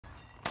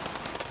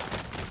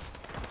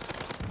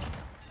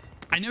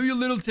I know you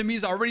little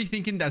Timmy's already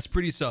thinking that's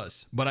pretty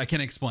sus, but I can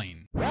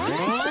explain.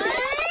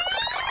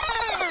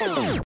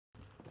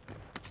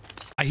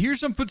 I hear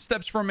some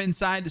footsteps from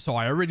inside, so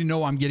I already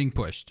know I'm getting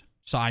pushed.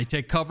 So I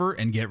take cover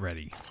and get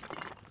ready.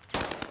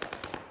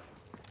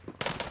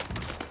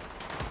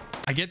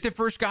 I get the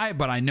first guy,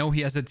 but I know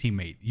he has a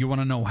teammate. You want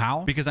to know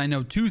how? Because I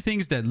know two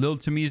things that little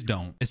Timmy's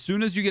don't. As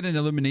soon as you get an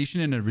elimination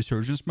in a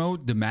resurgence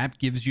mode, the map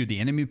gives you the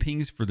enemy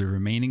pings for the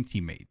remaining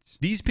teammates.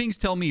 These pings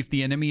tell me if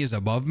the enemy is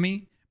above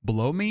me,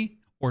 below me,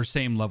 or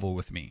same level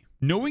with me.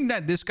 Knowing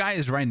that this guy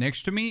is right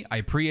next to me,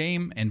 I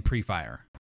pre-aim and pre-fire.